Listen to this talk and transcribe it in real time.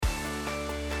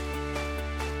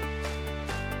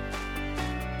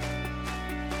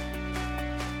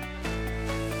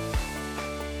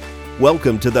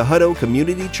Welcome to the Hutto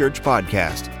Community Church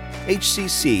Podcast.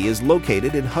 HCC is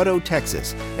located in Hutto,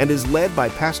 Texas, and is led by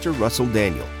Pastor Russell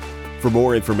Daniel. For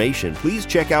more information, please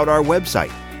check out our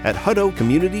website at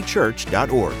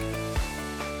huttocommunitychurch.org.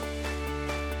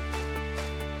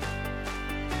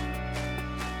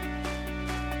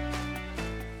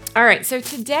 All right, so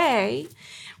today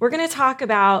we're going to talk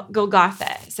about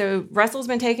Golgotha. So Russell's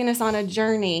been taking us on a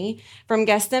journey from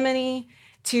Gethsemane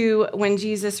to when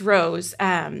Jesus rose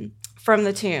from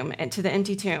the tomb and to the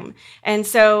empty tomb. And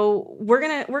so we're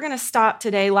gonna stop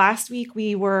today. Last week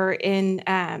we were in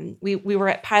we were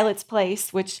at Pilate's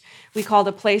place, which we called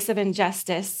a place of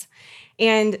injustice.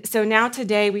 And so now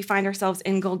today we find ourselves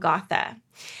in Golgotha.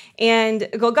 And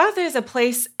Golgotha is a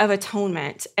place of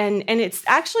atonement, and it's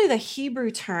actually the Hebrew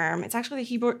term. It's actually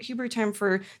the Hebrew term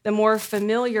for the more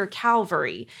familiar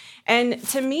Calvary. And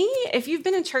to me, if you've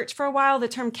been in church for a while, the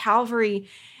term Calvary,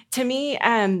 to me,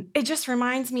 it just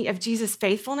reminds me of Jesus'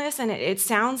 faithfulness, and it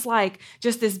sounds like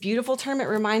just this beautiful term. It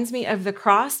reminds me of the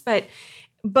cross, but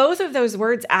both of those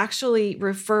words actually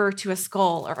refer to a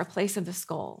skull or a place of the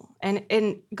skull.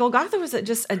 And Golgotha was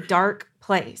just a dark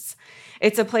place.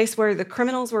 It's a place where the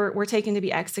criminals were taken to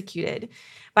be executed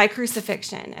by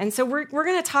crucifixion. And so we're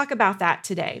going to talk about that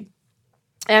today.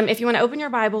 If you want to open your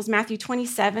Bibles, Matthew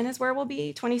 27 is where we'll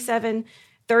be, 27,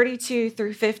 32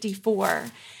 through 54.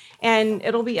 And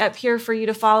it'll be up here for you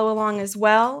to follow along as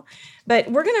well.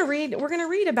 But we're going to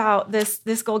read about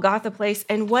this Golgotha place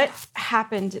and what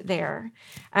happened there.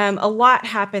 A lot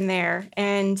happened there.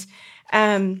 And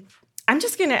I'm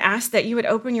just going to ask that you would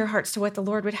open your hearts to what the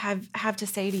Lord would have to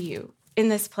say to you in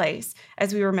this place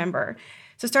as we remember.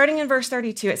 So starting in verse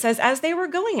 32, it says, "As they were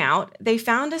going out, they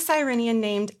found a Cyrenian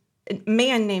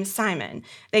man named Simon.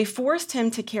 They forced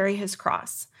him to carry his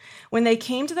cross. When they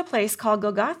came to the place called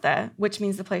Golgotha, which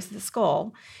means the place of the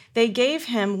skull, they gave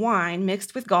him wine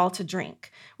mixed with gall to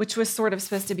drink, which was sort of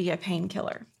supposed to be a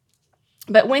painkiller.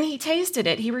 But when he tasted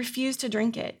it, he refused to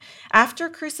drink it. After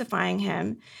crucifying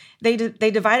him, they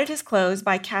divided his clothes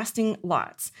by casting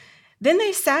lots. Then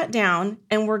they sat down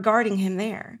and were guarding him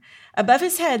there. Above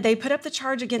his head, they put up the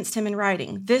charge against him in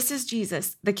writing, 'This is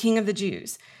Jesus, the King of the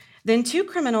Jews.' Then two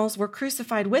criminals were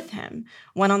crucified with him,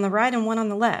 one on the right and one on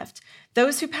the left.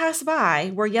 Those who passed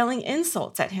by were yelling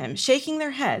insults at him, shaking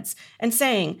their heads and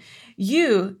saying,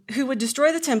 'You who would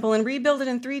destroy the temple and rebuild it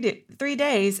in 3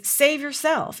 days, save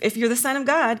yourself. If you're the Son of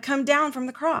God, come down from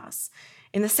the cross.'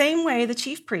 In the same way, the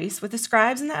chief priests with the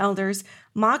scribes and the elders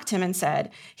mocked him and said,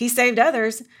 'He saved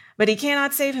others, but he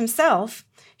cannot save himself.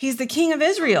 He's the King of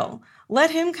Israel.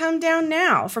 Let him come down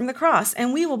now from the cross,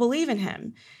 and we will believe in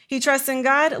him. He trusts in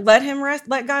God.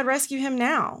 Let God rescue him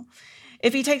now,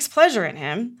 if he takes pleasure in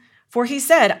him. For he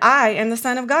said, I am the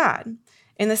Son of God.'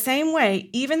 In the same way,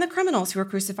 even the criminals who were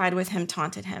crucified with him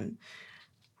taunted him."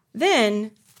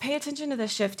 Then pay attention to the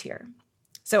shift here.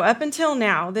 So up until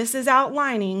now, this is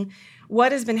outlining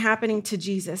what has been happening to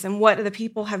Jesus and what the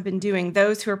people have been doing,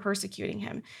 those who are persecuting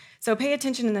him. So pay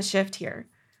attention in the shift here.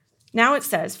 Now it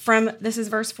says, this is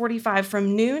verse 45,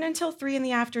 "From noon until 3 in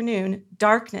the afternoon,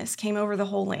 darkness came over the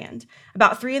whole land.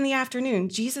 About 3 in the afternoon,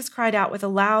 Jesus cried out with a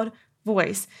loud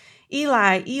voice,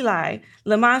 'Eli, Eli,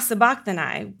 lama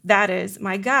sabachthani,' that is,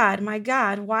 my God,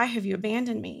 why have you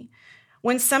abandoned me?"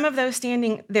 When some of those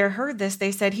standing there heard this,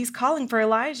 they said, 'He's calling for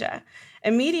Elijah.'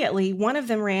 Immediately, one of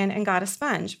them ran and got a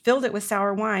sponge, filled it with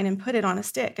sour wine, and put it on a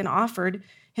stick, and offered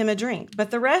him a drink.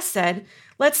 But the rest said,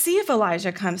 'Let's see if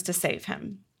Elijah comes to save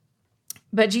him.'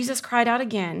 But Jesus cried out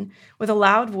again with a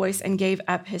loud voice and gave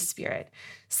up his spirit.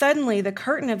 Suddenly, the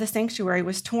curtain of the sanctuary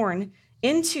was torn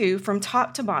in two from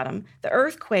top to bottom. The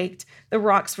earth quaked, the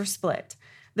rocks were split.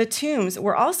 The tombs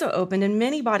were also opened, and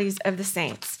many bodies of the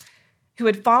saints who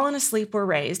had fallen asleep were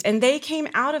raised. And they came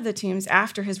out of the tombs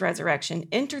after his resurrection,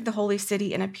 entered the holy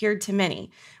city, and appeared to many.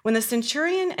 When the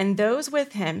centurion and those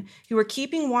with him who were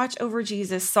keeping watch over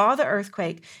Jesus saw the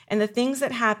earthquake and the things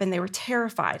that happened, they were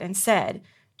terrified and said,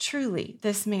 'Truly,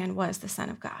 this man was the Son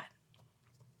of God.'"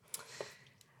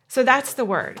 So that's the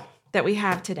word that we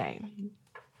have today.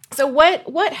 So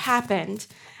what happened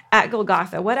at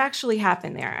Golgotha? What actually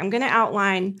happened there? I'm going to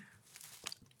outline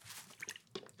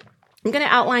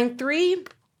 3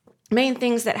 main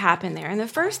things that happened there. And the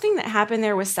first thing that happened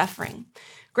there was suffering,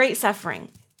 great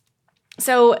suffering.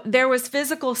 So there was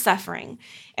physical suffering.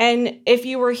 And if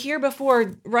you were here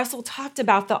before, Russell talked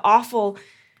about the awful,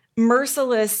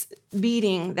 merciless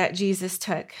beating that Jesus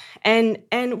took. And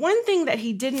one thing that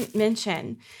he didn't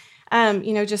mention,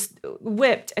 just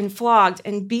whipped and flogged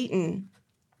and beaten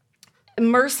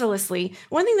mercilessly.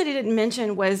 One thing that he didn't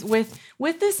mention was with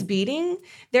this beating,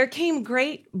 there came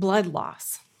great blood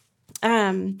loss.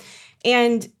 And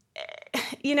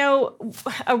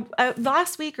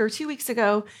Last week or 2 weeks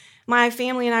ago, my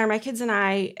family and I, or my kids and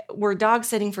I, were dog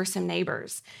sitting for some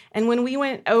neighbors. And when we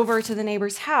went over to the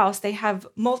neighbor's house, they have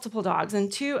multiple dogs,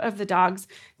 and 2 of the dogs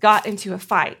got into a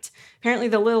fight. Apparently,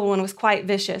 the little one was quite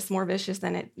vicious, more vicious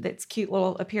than its cute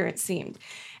little appearance seemed.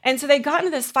 And so they got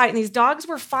into this fight, and these dogs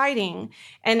were fighting.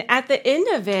 And at the end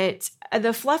of it,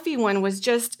 the fluffy one was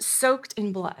just soaked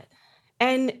in blood.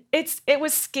 And it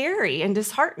was scary and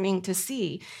disheartening to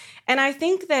see. And I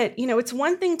think that, it's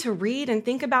one thing to read and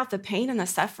think about the pain and the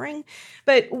suffering,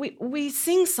 but we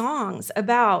sing songs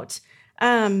about,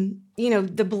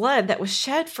 the blood that was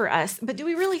shed for us. But do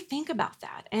we really think about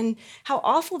that and how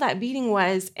awful that beating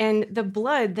was and the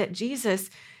blood that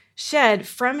Jesus shed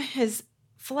from his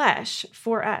flesh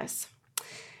for us?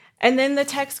 And then the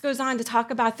text goes on to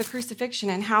talk about the crucifixion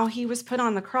and how he was put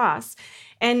on the cross.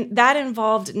 And that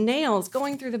involved nails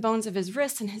going through the bones of his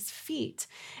wrists and his feet.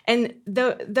 And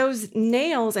those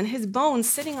nails and his bones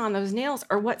sitting on those nails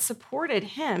are what supported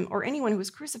him or anyone who was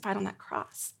crucified on that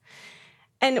cross.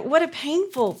 And what a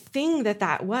painful thing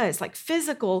that was, like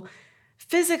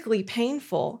physically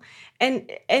painful.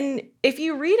 And if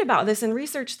you read about this and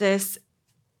research this,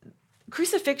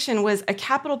 crucifixion was a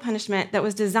capital punishment that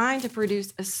was designed to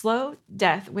produce a slow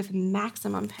death with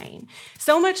maximum pain.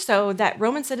 So much so that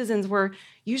Roman citizens were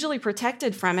usually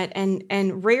protected from it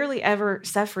and rarely ever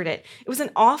suffered it. It was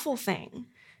an awful thing.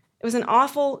 It was an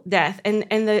awful death. And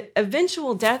the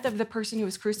eventual death of the person who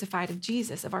was crucified, of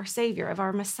Jesus, of our Savior, of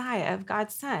our Messiah, of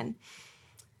God's Son,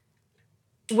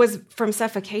 was from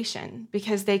suffocation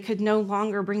because they could no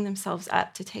longer bring themselves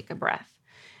up to take a breath.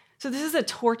 So this is a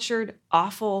tortured,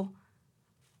 awful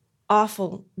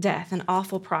death, an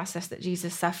awful process that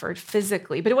Jesus suffered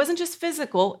physically. But it wasn't just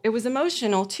physical, it was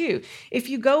emotional too. If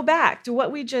you go back to what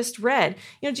we just read,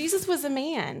 Jesus was a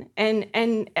man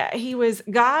and he was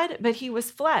God, but he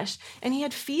was flesh and he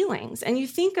had feelings. And you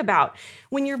think about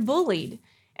when you're bullied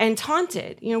and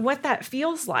taunted, what that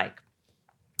feels like.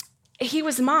 He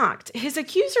was mocked. His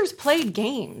accusers played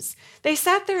games. They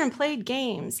sat there and played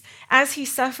games as he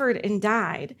suffered and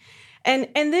died. And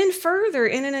then further,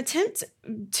 in an attempt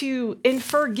to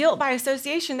infer guilt by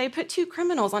association, they put 2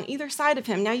 criminals on either side of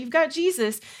him. Now you've got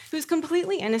Jesus, who's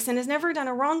completely innocent, has never done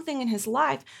a wrong thing in his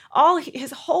life. His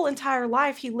whole entire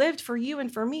life, he lived for you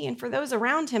and for me and for those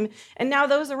around him. And now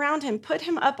those around him put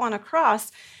him up on a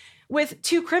cross with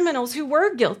 2 criminals who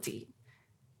were guilty.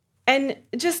 And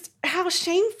just how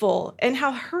shameful and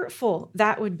how hurtful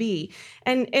that would be.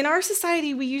 And in our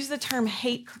society, we use the term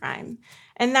hate crime.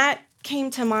 And that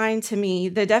came to mind to me.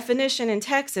 The definition in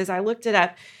Texas, I looked it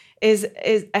up, is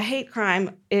a hate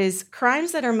crime is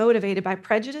crimes that are motivated by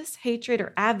prejudice, hatred,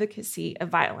 or advocacy of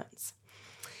violence.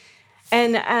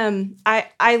 And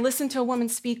I listened to a woman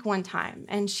speak one time,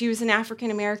 and she was an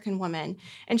African-American woman,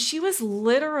 and she was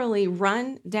literally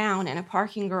run down in a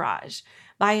parking garage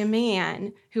by a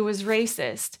man who was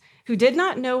racist, who did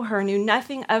not know her, knew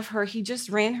nothing of her. He just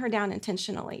ran her down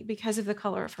intentionally because of the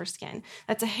color of her skin.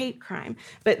 That's a hate crime.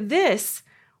 But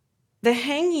the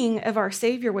hanging of our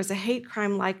Savior was a hate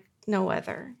crime like no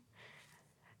other.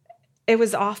 It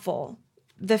was awful,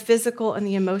 the physical and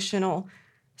the emotional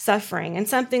suffering. And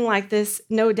something like this,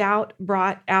 no doubt,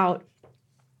 brought out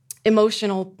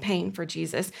emotional pain for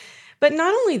Jesus. But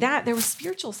not only that, there was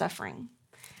spiritual suffering.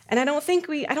 And I don't think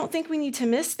we need to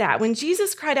miss that. When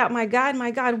Jesus cried out, my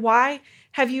God, why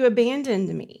have you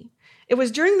abandoned me?" It was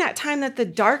during that time that the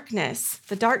darkness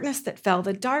that fell,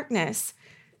 the darkness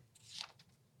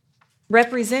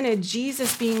represented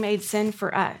Jesus being made sin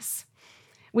for us.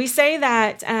 We say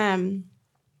that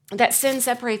that sin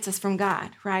separates us from God,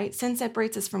 right? Sin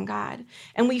separates us from God.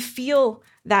 And we feel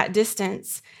that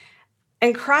distance.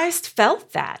 And Christ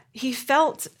felt that. He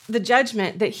felt the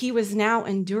judgment that he was now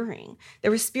enduring.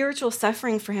 There was spiritual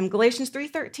suffering for him. Galatians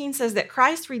 3:13 says that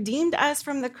Christ redeemed us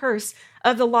from the curse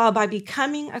of the law by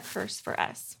becoming a curse for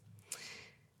us.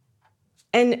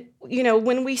 And,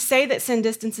 when we say that sin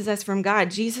distances us from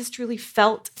God, Jesus truly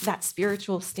felt that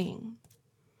spiritual sting.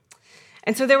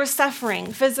 And so there was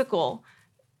suffering, physical,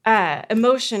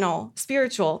 emotional,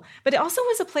 spiritual, but it also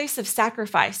was a place of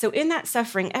sacrifice. So in that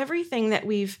suffering, everything that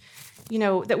we've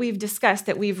discussed,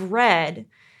 that we've read,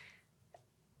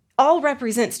 all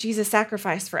represents Jesus'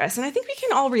 sacrifice for us. And I think we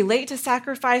can all relate to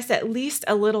sacrifice at least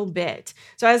a little bit.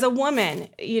 So as a woman,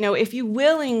 if you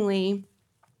willingly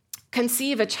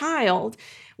conceive a child,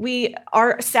 we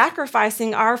are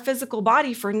sacrificing our physical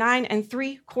body for 9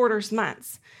 3/4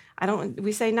 months.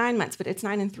 We say 9 months, but it's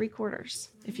 9 3/4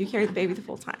 if you carry the baby the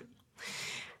full time.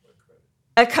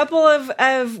 A couple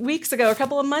of weeks ago, a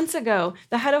couple of months ago,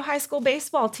 the Hutto High School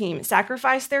baseball team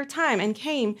sacrificed their time and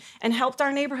came and helped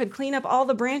our neighborhood clean up all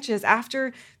the branches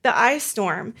after the ice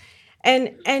storm.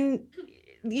 And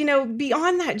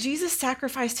beyond that, Jesus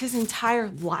sacrificed his entire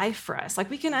life for us.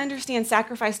 Like, we can understand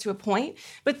sacrifice to a point,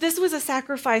 but this was a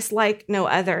sacrifice like no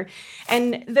other.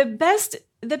 And the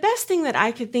best thing that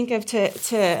I could think of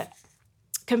to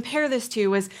compare this to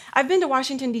was, I've been to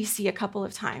Washington, D.C. a couple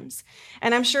of times.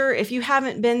 And I'm sure if you've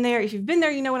been there,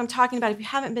 you know what I'm talking about. If you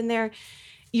haven't been there,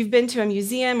 you've been to a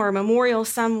museum or a memorial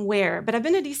somewhere. But I've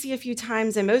been to D.C. a few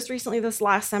times, and most recently this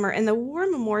last summer, and the war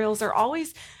memorials are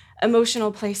always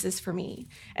emotional places for me.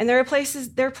 And there are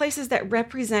places that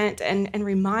represent and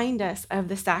remind us of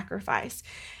the sacrifice.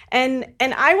 And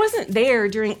I wasn't there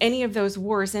during any of those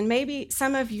wars, and maybe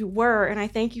some of you were, and I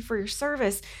thank you for your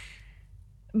service.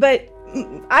 But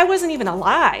I wasn't even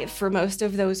alive for most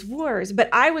of those wars, but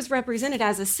I was represented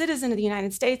as a citizen of the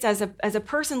United States, as a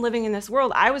person living in this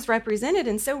world. I was represented,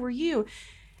 and so were you.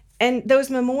 And those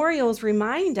memorials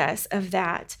remind us of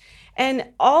that. And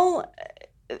all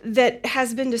that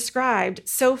has been described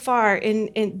so far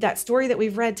in that story that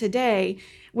we've read today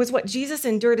was what Jesus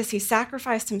endured as he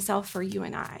sacrificed himself for you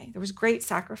and I. There was great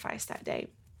sacrifice that day.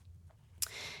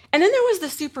 And then there was the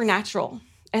supernatural.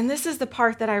 And this is the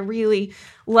part that I really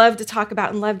love to talk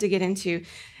about and love to get into.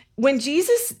 When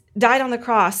Jesus died on the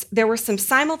cross, there were some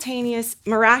simultaneous,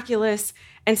 miraculous,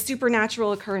 and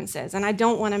supernatural occurrences, and I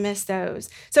don't want to miss those.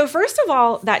 So first of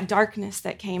all, that darkness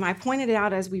that came, I pointed it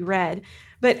out as we read,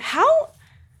 but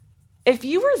if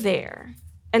you were there,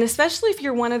 and especially if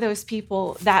you're one of those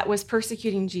people that was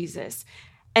persecuting Jesus,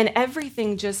 and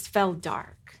everything just fell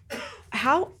dark,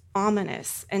 how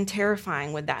ominous and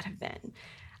terrifying would that have been?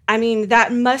 I mean,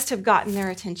 that must have gotten their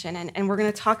attention, and we're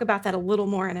going to talk about that a little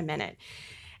more in a minute.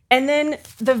 And then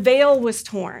the veil was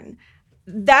torn.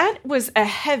 That was a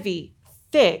heavy,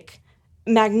 thick,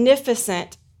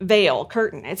 magnificent veil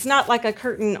curtain. It's not like a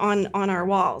curtain on our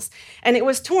walls. And it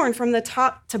was torn from the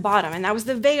top to bottom, and that was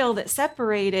the veil that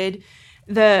separated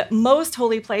the most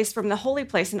holy place from the holy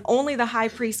place, and only the high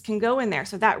priest can go in there.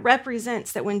 So that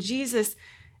represents that when Jesus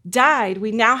died,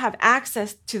 we now have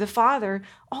access to the Father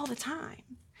all the time.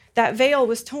 That veil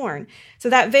was torn. So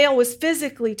that veil was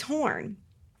physically torn.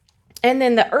 And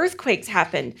then the earthquakes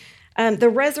happened. The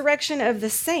resurrection of the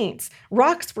saints.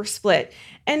 Rocks were split.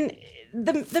 And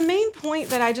the main point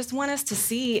that I just want us to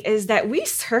see is that we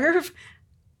serve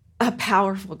a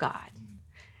powerful God.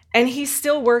 And he's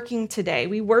still working today.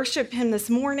 We worship him this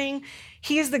morning.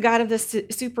 He is the God of the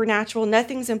supernatural.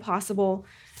 Nothing's impossible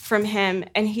from him.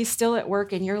 And he's still at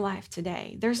work in your life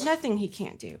today. There's nothing he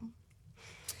can't do.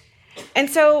 And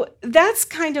so that's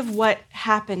kind of what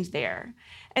happened there.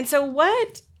 And so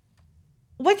what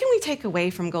can we take away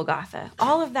from Golgotha?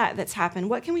 All of that's happened.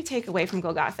 What can we take away from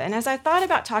Golgotha? And as I thought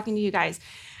about talking to you guys,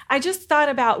 I just thought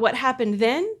about what happened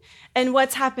then and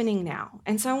what's happening now.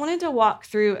 And so I wanted to walk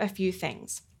through a few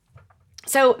things.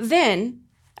 So then,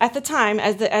 at the time,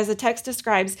 as the text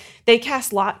describes, they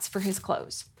cast lots for his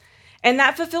clothes. And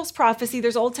that fulfills prophecy.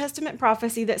 There's Old Testament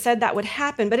prophecy that said that would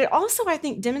happen, but it also, I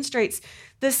think, demonstrates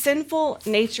the sinful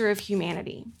nature of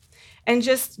humanity and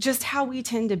just how we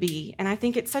tend to be. And I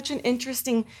think it's such an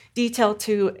interesting detail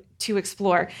to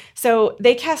explore. So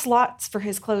they cast lots for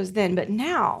his clothes then, but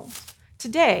now,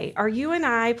 today, are you and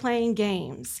I playing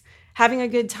games, having a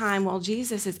good time while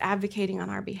Jesus is advocating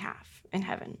on our behalf in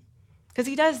heaven? Because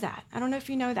he does that. I don't know if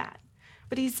you know that,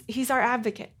 but he's our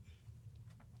advocate.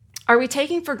 Are we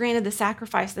taking for granted the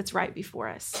sacrifice that's right before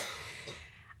us?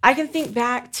 I can think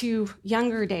back to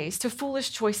younger days, to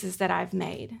foolish choices that I've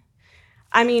made.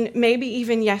 I mean, maybe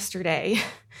even yesterday.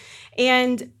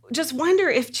 And just wonder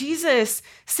if Jesus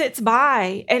sits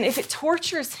by and if it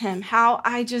tortures him, how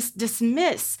I just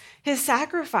dismiss his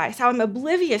sacrifice, how I'm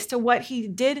oblivious to what he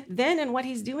did then and what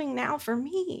he's doing now for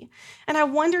me. And I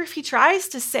wonder if he tries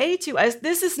to say to us,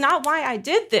 this is not why I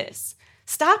did this.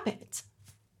 Stop it.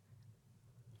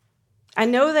 I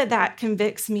know that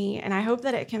convicts me, and I hope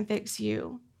that it convicts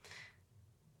you.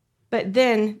 But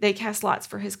then they cast lots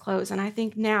for his clothes, and I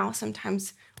think now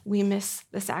sometimes we miss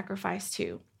the sacrifice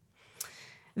too.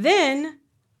 Then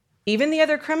even the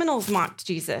other criminals mocked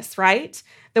Jesus, right?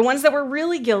 The ones that were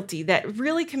really guilty, that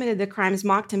really committed the crimes,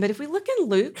 mocked him. But if we look in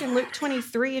Luke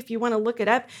 23, if you want to look it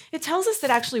up, it tells us that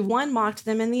actually one mocked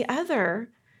them and the other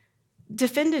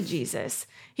defended Jesus.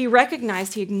 He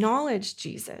recognized, he acknowledged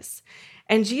Jesus.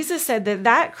 And Jesus said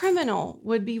that criminal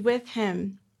would be with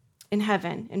him in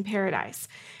heaven, in paradise.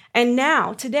 And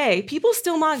now, today, people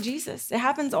still mock Jesus. It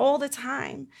happens all the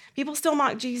time. People still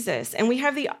mock Jesus. And we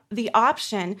have the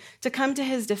option to come to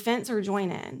his defense or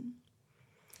join in.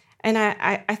 And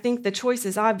I think the choice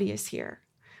is obvious here,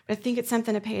 but I think it's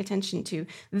something to pay attention to.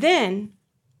 Then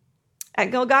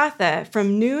at Golgotha,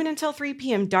 from noon until 3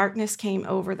 p.m., darkness came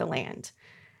over the land.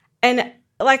 And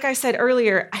like I said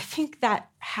earlier, I think that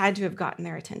had to have gotten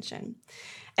their attention.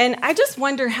 And I just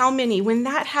wonder how many, when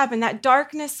that happened, that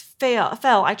darkness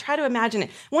fell, I try to imagine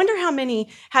it, wonder how many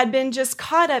had been just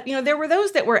caught up. There were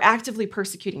those that were actively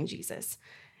persecuting Jesus,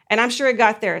 and I'm sure it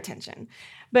got their attention.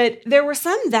 But there were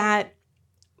some that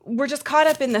were just caught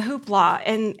up in the hoopla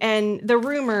and the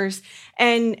rumors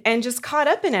and just caught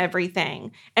up in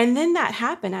everything. And then that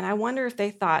happened, and I wonder if they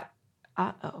thought,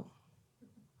 uh-oh.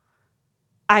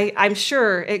 I'm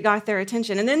sure it got their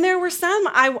attention. And then there were some,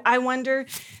 I wonder,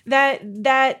 that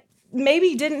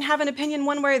maybe didn't have an opinion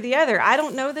one way or the other. I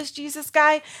don't know this Jesus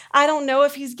guy. I don't know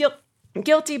if he's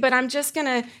guilty, but I'm just going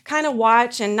to kind of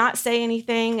watch and not say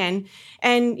anything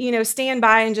and stand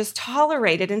by and just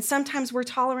tolerate it. And sometimes we're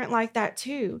tolerant like that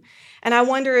too. And I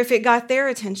wonder if it got their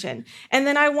attention. And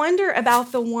then I wonder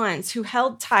about the ones who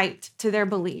held tight to their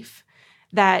belief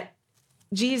that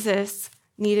Jesus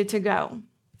needed to go,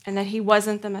 and that he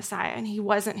wasn't the Messiah, and he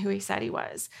wasn't who he said he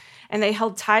was. And they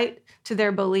held tight to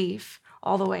their belief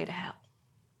all the way to hell.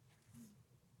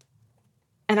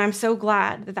 And I'm so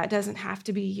glad that doesn't have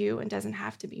to be you and doesn't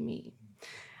have to be me.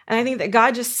 And I think that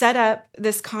God just set up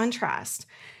this contrast,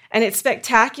 and it's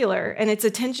spectacular, and it's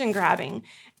attention-grabbing,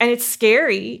 and it's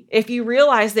scary if you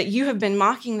realize that you have been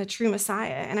mocking the true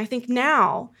Messiah. And I think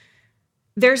now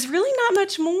there's really not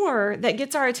much more that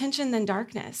gets our attention than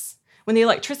darkness. When the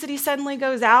electricity suddenly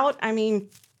goes out,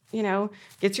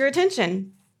 gets your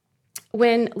attention.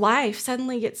 When life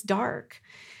suddenly gets dark,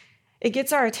 it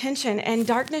gets our attention, and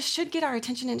darkness should get our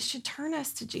attention, and it should turn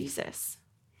us to Jesus.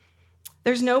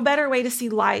 There's no better way to see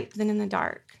light than in the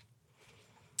dark.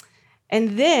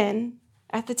 And then,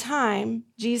 at the time,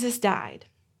 Jesus died,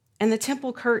 and the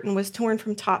temple curtain was torn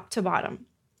from top to bottom.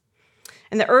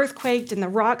 And the earth quaked, and the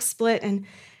rocks split, and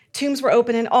tombs were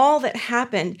open, and all that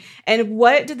happened. And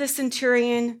what did the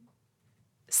centurion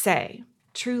say?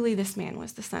 Truly, this man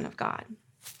was the Son of God,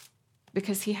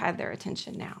 because he had their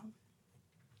attention now.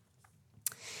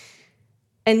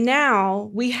 And now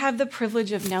we have the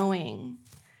privilege of knowing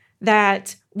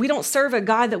that we don't serve a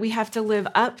God that we have to live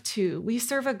up to. We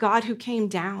serve a God who came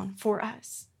down for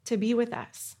us, to be with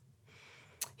us.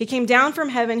 He came down from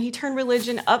heaven. He turned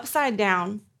religion upside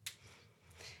down.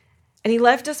 And he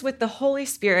left us with the Holy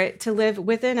Spirit to live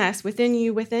within us, within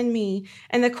you, within me.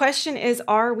 And the question is,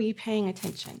 are we paying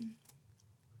attention?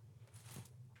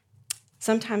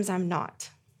 Sometimes I'm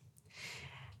not.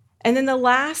 And then the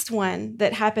last one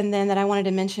that happened then that I wanted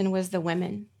to mention was the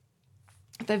women.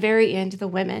 At the very end, the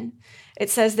women.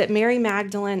 It says that Mary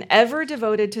Magdalene, ever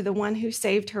devoted to the one who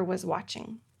saved her, was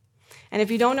watching. And if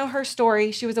you don't know her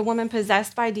story, she was a woman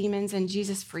possessed by demons, and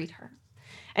Jesus freed her.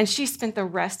 And she spent the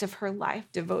rest of her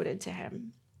life devoted to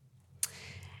him.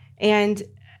 And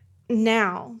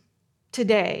now,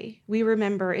 today, we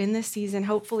remember in this season,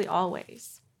 hopefully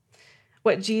always,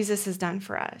 what Jesus has done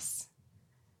for us.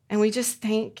 And we just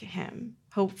thank him,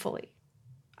 hopefully.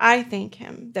 I thank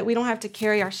him that we don't have to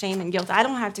carry our shame and guilt. I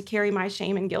don't have to carry my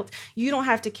shame and guilt. You don't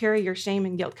have to carry your shame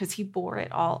and guilt, because he bore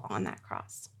it all on that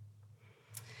cross.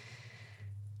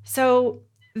 So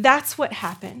that's what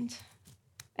happened.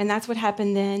 And that's what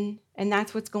happened then, and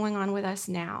that's what's going on with us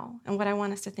now, and what I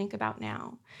want us to think about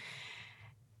now.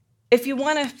 If you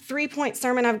want a 3-point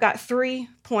sermon, I've got 3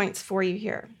 points for you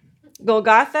here.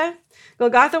 Golgotha.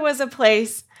 Golgotha was a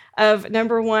place of,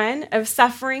 number 1, of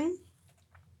suffering,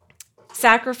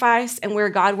 sacrifice, and where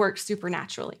God worked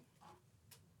supernaturally.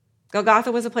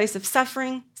 Golgotha was a place of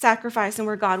suffering, sacrifice, and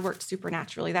where God worked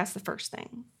supernaturally. That's the first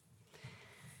thing.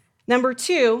 Number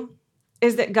 2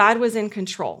 is that God was in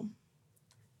control.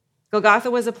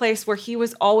 Golgotha was a place where he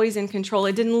was always in control.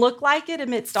 It didn't look like it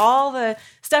amidst all the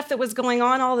stuff that was going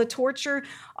on, all the torture,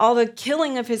 all the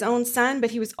killing of his own son,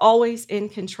 but he was always in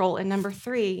control. And number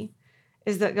 3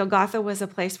 is that Golgotha was a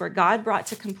place where God brought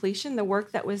to completion the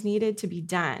work that was needed to be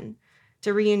done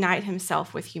to reunite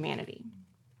himself with humanity.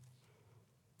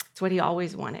 It's what he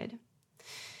always wanted.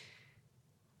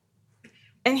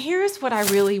 And here's what I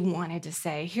really wanted to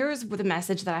say. Here's the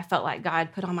message that I felt like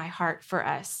God put on my heart for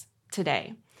us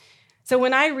today. So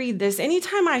when I read this,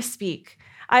 anytime I speak,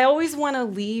 I always want to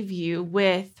leave you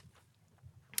with,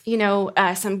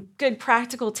 some good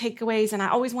practical takeaways. And I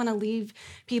always want to leave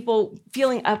people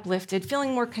feeling uplifted,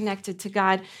 feeling more connected to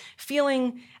God,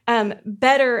 feeling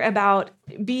better about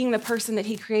being the person that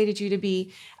he created you to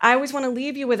be. I always want to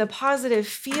leave you with a positive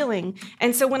feeling.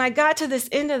 And so when I got to this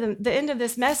end of the end of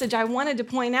this message, I wanted to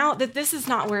point out that this is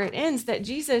not where it ends, that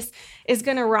Jesus is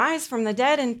going to rise from the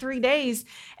dead in 3 days.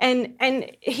 And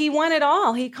he won it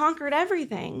all. He conquered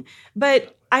everything.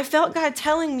 But I felt God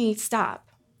telling me, stop.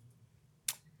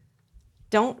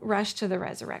 Don't rush to the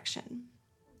resurrection.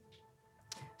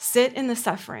 Sit in the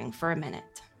suffering for a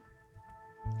minute.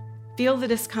 Feel the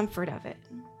discomfort of it.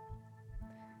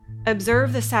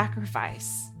 Observe the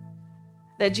sacrifice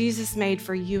that Jesus made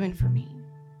for you and for me.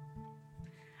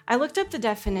 I looked up the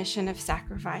definition of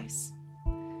sacrifice.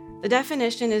 The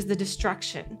definition is the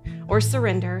destruction or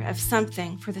surrender of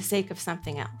something for the sake of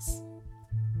something else.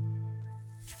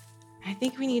 I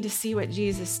think we need to see what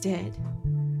Jesus did,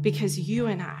 because you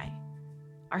and I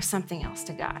are something else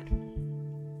to God.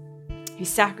 He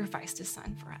sacrificed his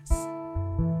son for us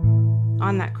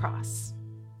on that cross.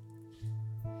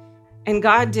 And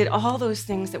God did all those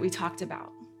things that we talked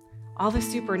about, all the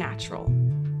supernatural.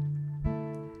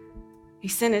 He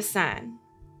sent his son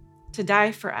to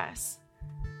die for us.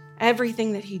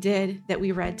 Everything that he did that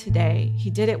we read today, he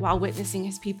did it while witnessing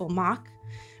his people mock,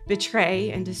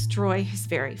 betray, and destroy his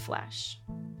very flesh.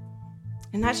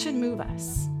 And that should move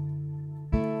us.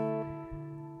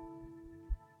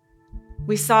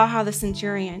 We saw how the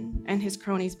centurion and his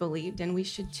cronies believed, and we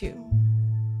should too.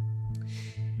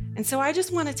 And so I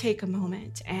just want to take a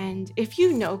moment, and if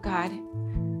you know God,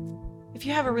 if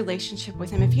you have a relationship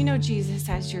with him, if you know Jesus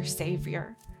as your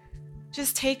Savior,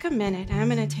 just take a minute, and I'm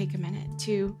going to take a minute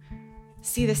to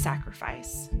see the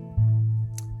sacrifice,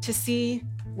 to see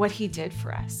what he did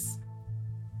for us.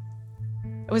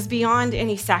 It was beyond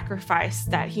any sacrifice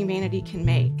that humanity can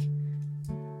make,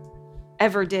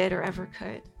 ever did or ever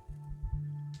could.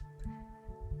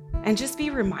 And just be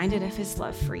reminded of his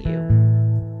love for you.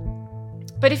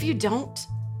 But if you don't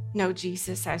know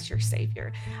Jesus as your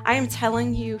Savior, I am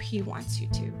telling you, he wants you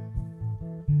to.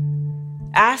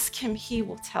 Ask him, he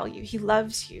will tell you. He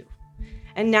loves you.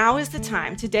 And now is the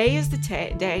time. Today is the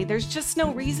day. There's just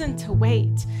no reason to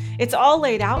wait. It's all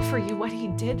laid out for you, what he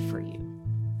did for you.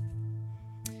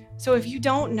 So if you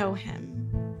don't know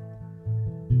him,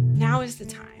 now is the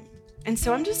time. And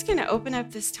so I'm just going to open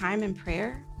up this time in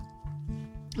prayer.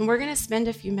 And we're going to spend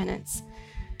a few minutes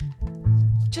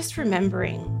just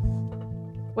remembering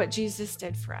what Jesus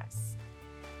did for us.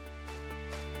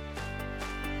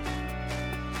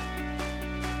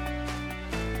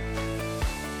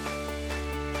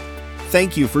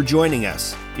 Thank you for joining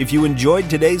us. If you enjoyed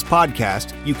today's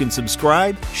podcast, you can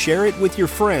subscribe, share it with your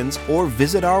friends, or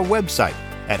visit our website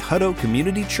at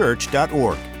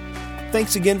huddocommunitychurch.org.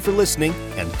 Thanks again for listening,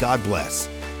 and God bless.